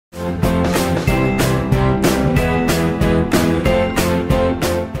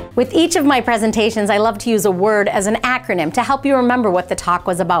With each of my presentations, I love to use a word as an acronym to help you remember what the talk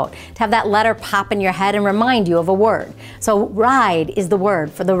was about, to have that letter pop in your head and remind you of a word. So RIDE is the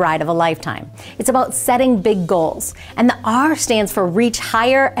word for the ride of a lifetime. It's about setting big goals, and the R stands for reach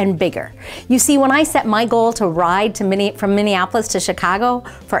higher and bigger. You see, when I set my goal to ride from Minneapolis to Chicago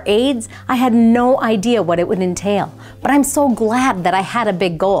for AIDS, I had no idea what it would entail, but I'm so glad that I had a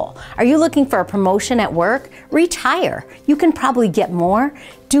big goal. Are you looking for a promotion at work? Reach higher. You can probably get more.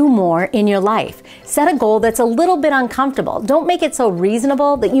 Do more in your life. Set a goal that's a little bit uncomfortable. Don't make it so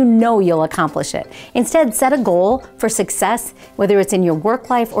reasonable that you know you'll accomplish it. Instead, set a goal for success, whether it's in your work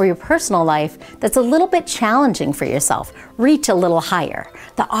life or your personal life, that's a little bit challenging for yourself. Reach a little higher.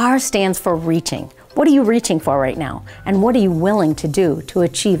 The R stands for reaching. What are you reaching for right now? And what are you willing to do to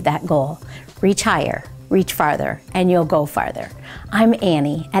achieve that goal? Reach higher, reach farther, and you'll go farther. I'm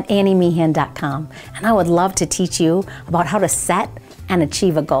Annie at AnnieMeehan.com, and I would love to teach you about how to set and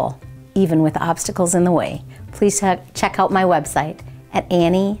achieve a goal, even with obstacles in the way. Please check out my website at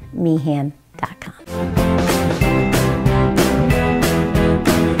AnnieMeehan.com.